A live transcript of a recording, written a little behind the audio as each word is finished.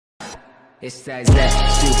It's that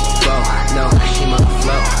super flow, no, she my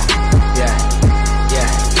flow. Yeah, yeah,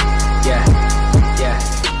 yeah,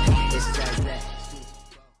 yeah. It's that super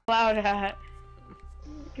flow. Loud hat.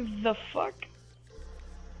 The fuck?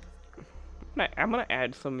 I'm gonna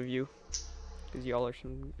add some of you, cause y'all are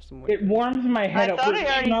some. It warms my head up. I thought I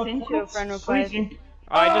already sent you a friend request.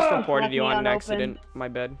 I just reported you on an accident. My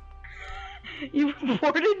bad. You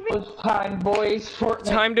reported me? It's time, boys. Fortnite.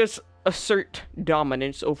 Time to assert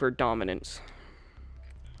dominance over dominance.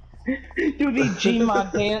 Do the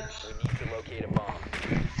Gmod dance. We need to locate a bomb.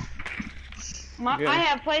 I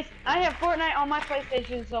have Fortnite on my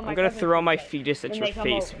PlayStation, so I'm gonna throw my fetus at your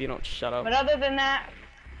face if you don't shut up. But other than that,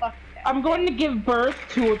 fuck that. I'm going to give birth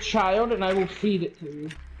to a child and I will feed it to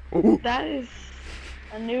you. That is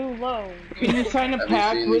a new low. Can you sign a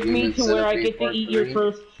pact with me to where I get to eat your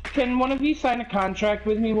first? Can one of you sign a contract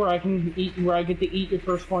with me where I can eat, where I get to eat your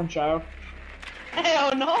firstborn child?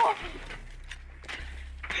 Hell no.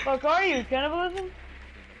 Fuck, are you cannibalism?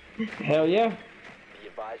 Hell yeah. Be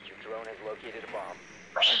advised your drone has located a bomb.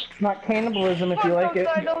 It's not cannibalism if you like it.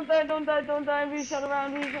 Don't die, be shut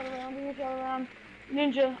around, be shut around.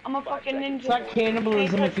 Ninja, I'm a fucking ninja. It's not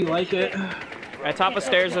cannibalism if you like it. At top of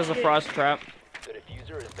stairs there's a frost trap. The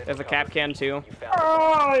diffuser has been There's a cap can too. You found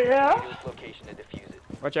Oh yeah. this location to defuse it.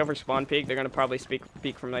 Watch out for spawn peek. They're gonna probably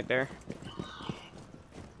peek from right there.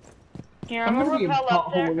 Here, I'm gonna rappel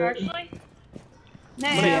up there, actually.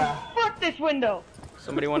 Nah, fuck this window.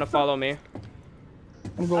 Somebody wanna follow me?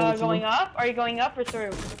 I'm going, going up? Are you going up or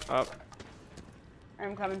through? Up.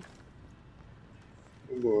 I'm coming.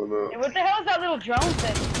 I'm going up. Hey, what the hell is that little drone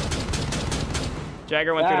thing?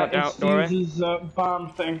 Jagger went through the doorway. It's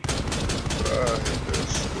bomb thing.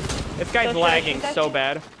 This guy's lagging so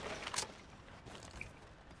bad.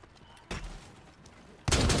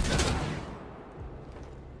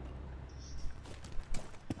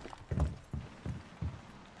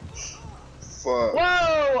 Fuck.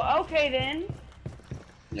 Whoa, okay then.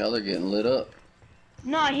 Y'all are getting lit up.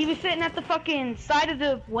 No, he was sitting at the fucking side of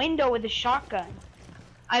the window with a shotgun.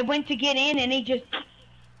 I went to get in and he just...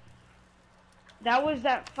 That was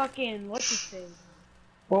that fucking... What's his face?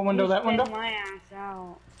 What window? That window? my ass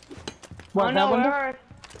out. What, that window?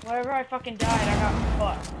 Wherever I fucking died, I got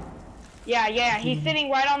fucked. Yeah, he's sitting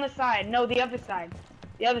right on the side. No, the other side.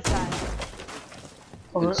 The other side.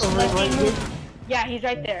 Over right here? Yeah, he's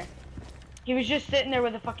right there. He was just sitting there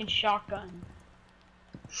with a fucking shotgun.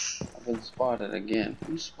 I've been spotted again.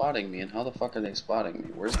 Who's spotting me and how the fuck are they spotting me?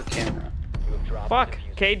 Where's the camera? You have dropped Fuck! the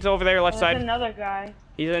diffuser. Cade's over there, left There's side. another guy.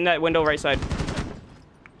 He's in that window, right side. One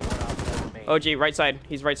op four remaining. OG, right side.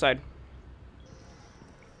 He's right side.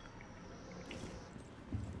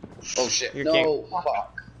 Oh shit. You're No,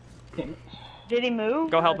 fuck. Did he move?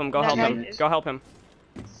 Go help him, go help him. Go help him.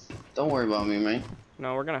 Don't worry about me, man.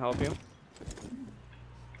 No, we're gonna help you.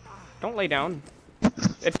 Don't lay down.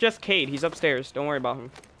 It's just Cade. He's upstairs. Don't worry about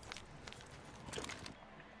him.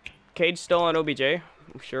 Cade's still on OBJ.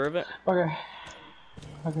 I'm sure of it. Okay.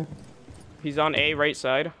 Okay. He's on A, right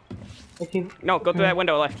side. Okay. No, go through that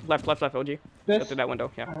window. Left, OG. Go This? through that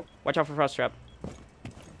window, yeah. Watch out for frost trap.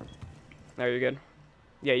 There, you're good.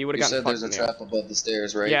 Yeah, you would You have gotten said there's a fucked in there. trap above the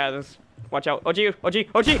stairs, right? Yeah, this. Watch out. OG!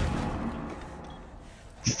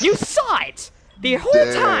 You saw it! The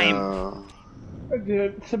whole time!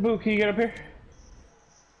 Good. Sabu, can you get up here?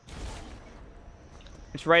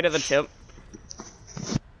 It's right at the tip.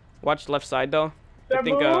 Watch left side though. I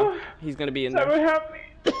think he's gonna be in Sabu, there. help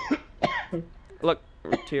me. Look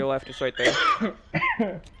to your left, it's right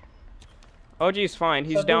there. OG's fine.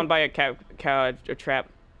 He's down by a trap.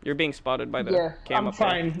 You're being spotted by the cam I'm up there.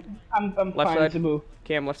 fine. I'm Left fine, side. Sabu.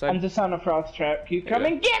 Cam left I'm side. just on a frost trap. Can you come go.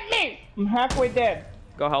 and get me? I'm halfway dead.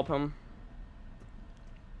 Go help him.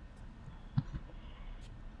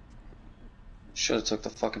 Should have took the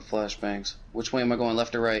fucking flashbangs. Which way am I going,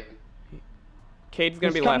 left or right? Cade's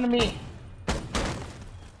gonna Just be come left. to me.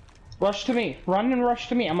 Rush to me. Run and rush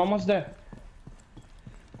to me. I'm almost there.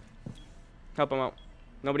 Help him out.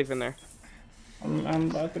 Nobody's in there. I'm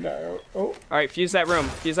about to die. Oh. Alright, fuse that room.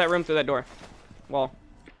 Fuse that room through that door. Wall.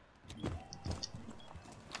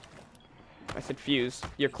 I said fuse.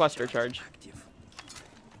 Your cluster charge.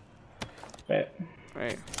 Bet.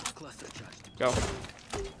 Alright. Go.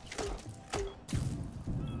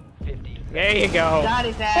 50. There you go. Got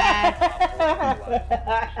his ass.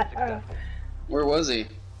 Where was he?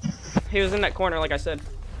 He was in that corner like I said.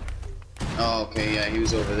 Oh, okay, yeah, he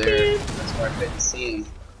was over there. That's why I couldn't see him.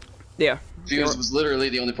 Yeah. Fuse was literally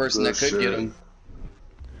the only person that could get him.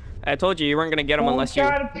 I told you weren't gonna get him unless you...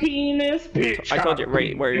 Got a penis, bitch. I told you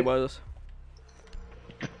right where he was.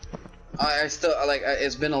 I still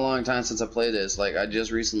it's been a long time since I played this. Like I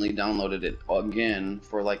just recently downloaded it again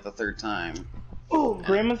for like the 3rd time. Oh,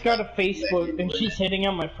 Grandma's got a Facebook and she's hitting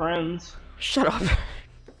on my friends. Shut up.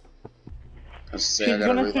 She's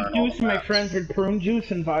gonna seduce my friends with prune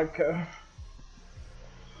juice and vodka.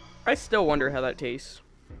 I still wonder how that tastes.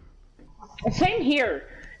 Same here.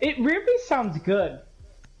 It really sounds good.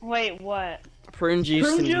 Wait, what? Prune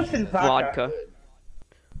juice and vodka.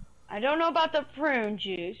 I don't know about the prune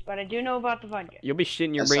juice, but I do know about the vodka. You'll be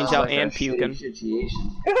shitting your brains out and puking.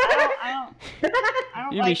 I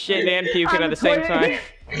don't You'll be shitting and puking at the same time.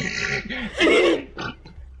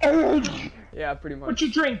 Yeah, pretty much. What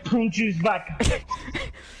you drink? Prune juice, vodka.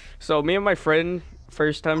 So me and my friend,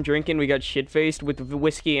 first time drinking, we got shit-faced with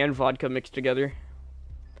whiskey and vodka mixed together.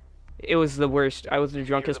 It was the worst. I was the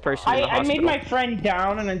drunkest person in the hospital. I made my friend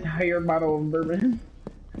down an entire bottle of bourbon.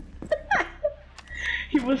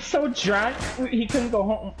 He was so drunk, he couldn't go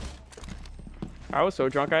home. I was so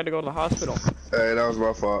drunk I had to go to the hospital. Hey, that was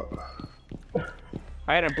my fault.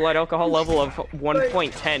 I had a blood alcohol level of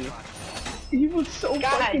 1.10. He was so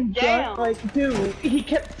fucking drunk, like, dude, he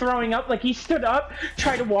kept throwing up, like, he stood up,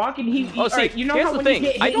 tried to walk, and he Oh, see, right, you know here's how the when thing, you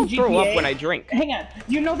get hit I don't in throw GTA, up when I drink. Hang on,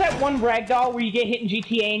 you know that one ragdoll where you get hit in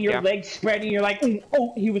GTA and your legs spread and you're like,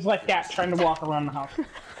 oh, he was like that, trying to walk around the house.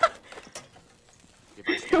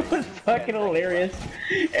 It was fucking hilarious.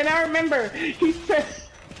 And I remember, he said,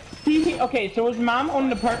 okay, so his mom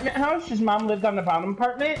owned an apartment house, his mom lived on the bottom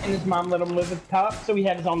apartment, and his mom let him live at the top, so he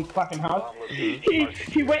had his own fucking house.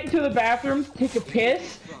 He went into the bathroom to take a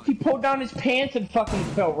piss, he pulled down his pants and fucking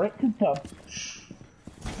fell right to the tub.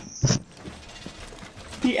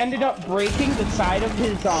 He ended up breaking the side of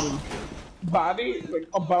his body, like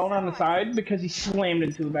a bone on the side, because he slammed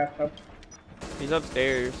into the bathtub. He's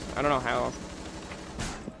upstairs. I don't know how.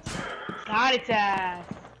 Got its ass.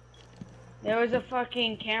 There was a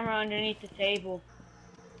fucking camera underneath the table.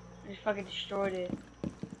 I just fucking destroyed it.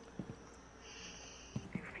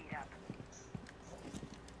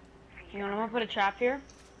 Hang on, I'm gonna put a trap here.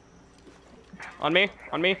 On me,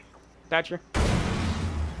 Thatcher.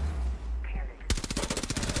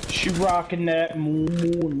 She rocking that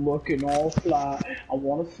moon, looking all fly. I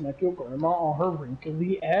wanna smack your grandma on her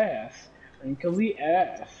wrinkly ass. Wrinkly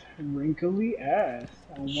ass. Wrinkly ass.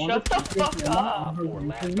 I wanna Shut the smack your fuck grandma up. on her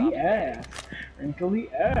wrinkly ass. Wrinkly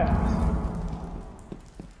ass.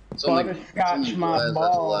 Butterscotch my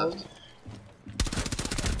balls.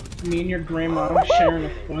 Me and your grandma sharing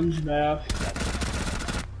a sponge bath.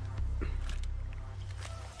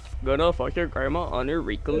 Gonna fuck your grandma on her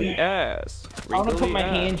wrinkly ass. I wanna put my ass.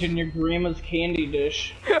 hands in your grandma's candy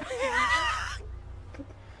dish.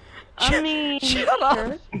 I mean, Shut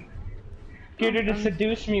up. Get her to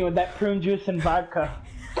seduce me with that prune juice and vodka.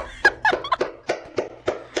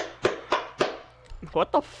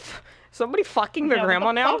 What the f? Somebody fucking their grandma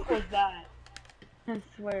what the now? fuck was that? I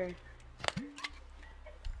swear.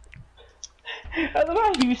 I love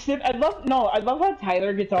how Houston. I love how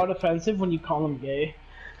Tyler gets all defensive when you call him gay.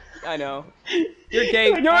 I know. You're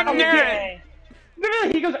gay. Like, You're I'm not. gay.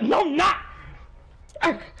 He goes, no, I'm not.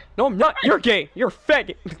 No, I'm not. You're gay. You're a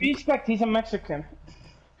faggot. Respect. He's a Mexican.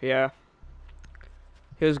 Yeah.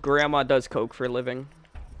 His grandma does coke for a living.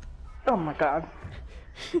 Oh my god.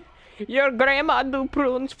 Your grandma do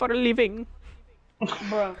prunes for a living.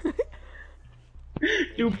 Bro.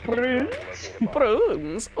 Do prunes?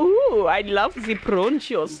 Prunes? Ooh, I love the prune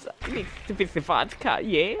juice mixed with the vodka,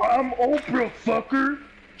 yeah? I'm Oprah, fucker.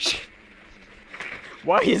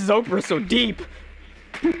 Why is Oprah so deep?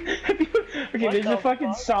 Okay, there's a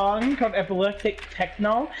fucking song called Epileptic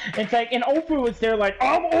Techno. It's like, and Oprah was there like,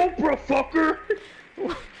 I'm Oprah, fucker.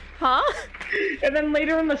 Huh? And then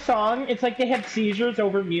later in the song, it's like they had seizures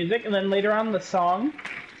over music, and then later on in the song,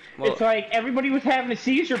 Well, it's like everybody was having a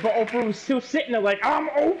seizure, but Oprah was still sitting there like, I'm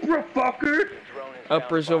Oprah, fucker!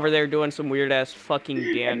 Oprah's over there doing some weird ass fucking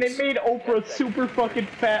And they dance. made Oprah super fucking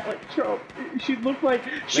fat, like Trump. She looked like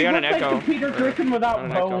They got an like echo. the Peter Griffin without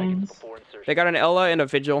an echo. bones. They got an Ella and a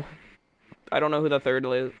Vigil. I don't know who the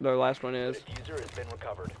last one is. Diffuser has been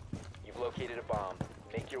recovered. You've located a bomb.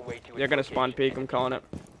 Make your way to They're its gonna spawn location. peek, I'm calling it.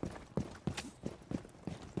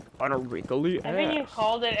 On a wrinkly I think you ass.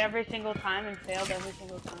 called it every single time and failed every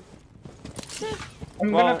single time.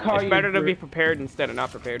 I'm Well, gonna call it's you. better to be Bruce. prepared instead of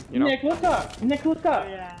not prepared, you know? Nick, look up. Nick, look up.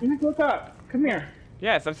 Yeah. Nick, look up. Come here.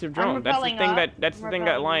 Yes, that's your drone. That's the repelling thing up. that's the I'm thing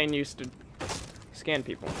that repelling. Lion used to scan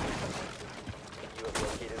people. You have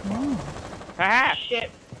located a bomb. Haha!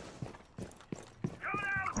 Shit.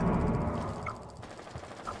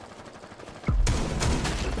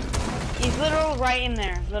 He's literal right in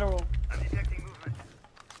there. Literal.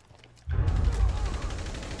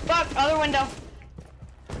 Fuck, other window.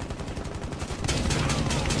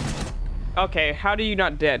 Okay, how do you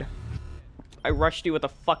not dead? I rushed you with a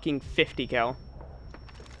fucking 50 cal.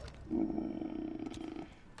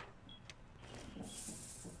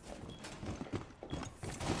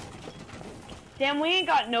 Damn, we ain't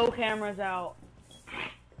got no cameras out.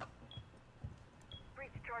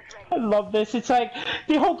 I love this. It's like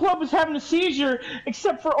the whole club is having a seizure,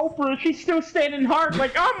 except for Oprah. She's still standing hard,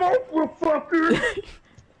 like I'm Oprah, fucker.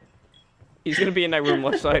 He's gonna be in that room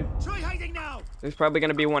left side. Try hiding now. There's probably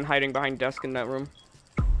gonna be one hiding behind desk in that room.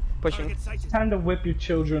 Pushing. Time to whip your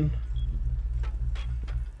children.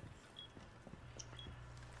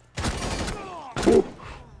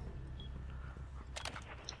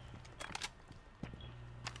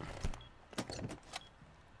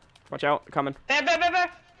 Watch out, coming.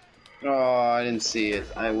 Oh, I didn't see it.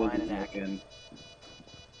 I wasn't looking.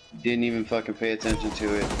 Didn't even fucking pay attention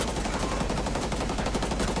to it.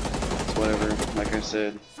 It's whatever, like I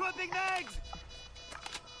said. Swapping legs.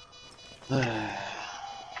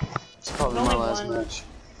 It's probably my Only last one. match.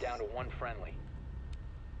 Down to one friendly.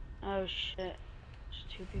 Oh shit. There's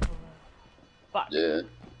 2 people left. Fuck. Yeah,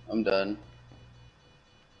 I'm done.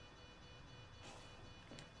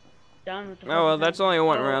 Done with the Oh well, that's only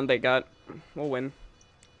one Oh. round they got. We'll win.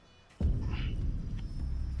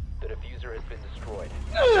 The diffuser has been destroyed.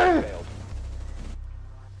 Failed.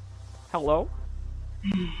 Hello?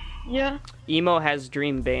 Yeah. Emo has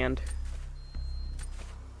dream band.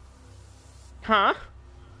 Huh?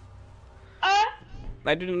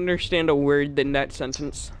 I didn't understand a word in that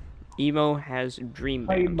sentence. Emo has dream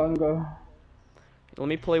Hey, band. bungo. Let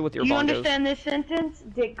me play with your You bongos. understand this sentence?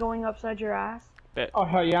 Dick going upside your ass? Oh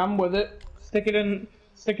hell yeah, I'm with it. Stick it in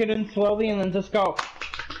slowly, and then just go.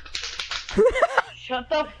 Shut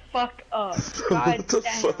the fuck up. God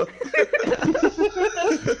damn.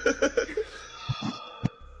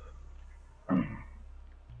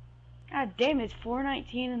 God damn, it's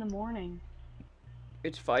 4:19 in the morning.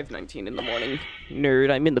 It's 5:19 in the morning.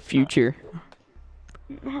 Nerd, I'm in the future.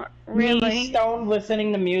 Me Really? stoned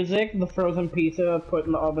listening to music, the frozen pizza put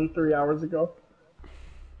in the oven 3 hours ago.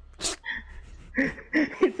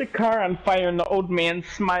 It's a car on fire and the old man's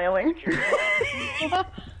smiling.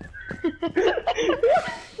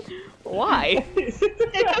 Why?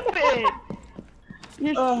 Stupid!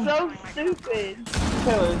 You're Oh. so stupid.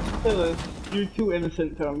 Phyllis, you're too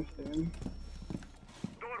innocent to understand.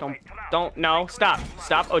 Don't, no, stop.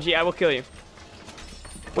 Stop, OG, I will kill you.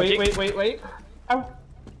 Wait.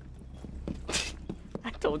 I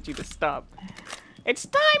told you to stop. It's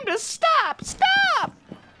time to stop! Stop!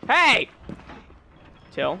 Hey!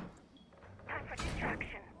 Chill.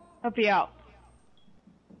 Help you out.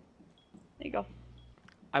 There you go.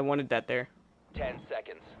 I wanted that there. 10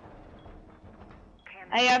 seconds.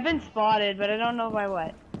 Hey, I've been spotted, but I don't know by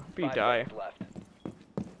what. Hope you 5 die. minutes left.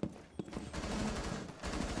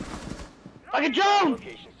 Fucking Jones!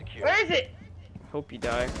 Location secure. Where is it? Hope you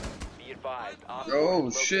die. Be advised. Oh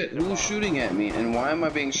shit, who's shooting at me and why am I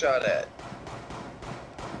being shot at?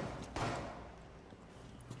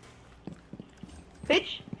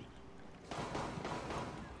 Bitch!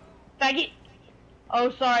 Faggot!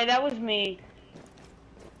 Oh, sorry, that was me.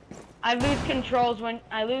 I lose control when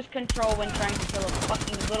trying to kill a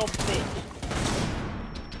fucking little bitch.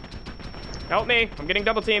 Help me! I'm getting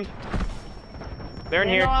double teamed. They're in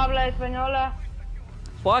No here. habla española.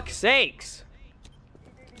 Fuck's sakes!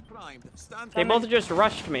 Primed. Stand They both just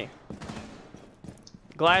rushed me.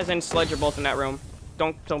 Glaz and Sledge are both in that room.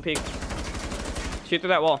 Don't peek. Shoot through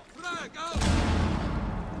that wall. frag out.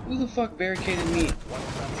 Who the fuck barricaded me?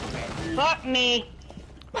 Fuck me.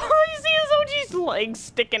 Oh, you see his OG's legs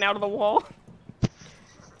sticking out of the wall?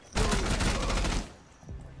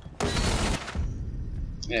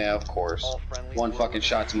 Yeah, of course. All friendlies One were fucking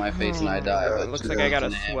shot to my face and I die. Oh, But looks two like I got a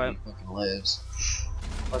bullets in the sweat. hand, he fucking lives.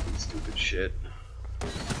 Fucking stupid shit.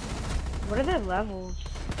 What are the levels?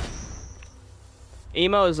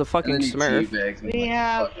 Emo is a fucking And then he smurf. teabags me We like a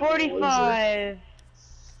have fucking loser. 45,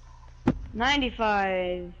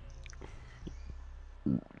 95,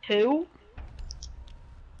 2,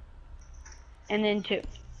 and then 2.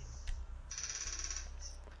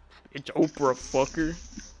 It's Oprah, fucker.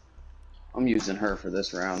 I'm using her for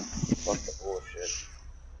this round. Fuck the bullshit.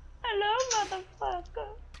 Hello, motherfucker.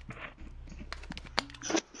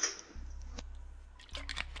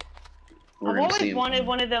 We're I've gonna see always him. wanted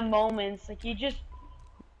one of them moments, like you just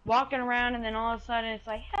walking around and then all of a sudden it's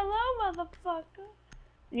like, hello, motherfucker.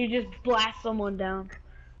 And you just blast someone down.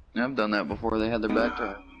 I've done that before. They had their back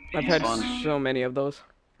to it. I've had Fun. so many of those.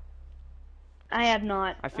 I have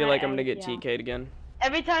not. I feel like I'm gonna get yeah. TK'd again.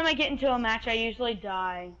 Every time I get into a match, I usually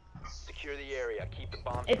die. Secure the area. Keep the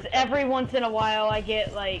bombs. It's protected. every once in a while I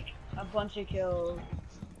get like a bunch of kills.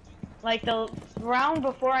 Like the round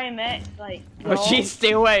before I met, like. Oh, jeez,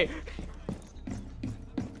 stay away.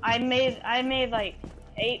 I made like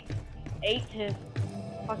eight to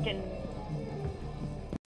fucking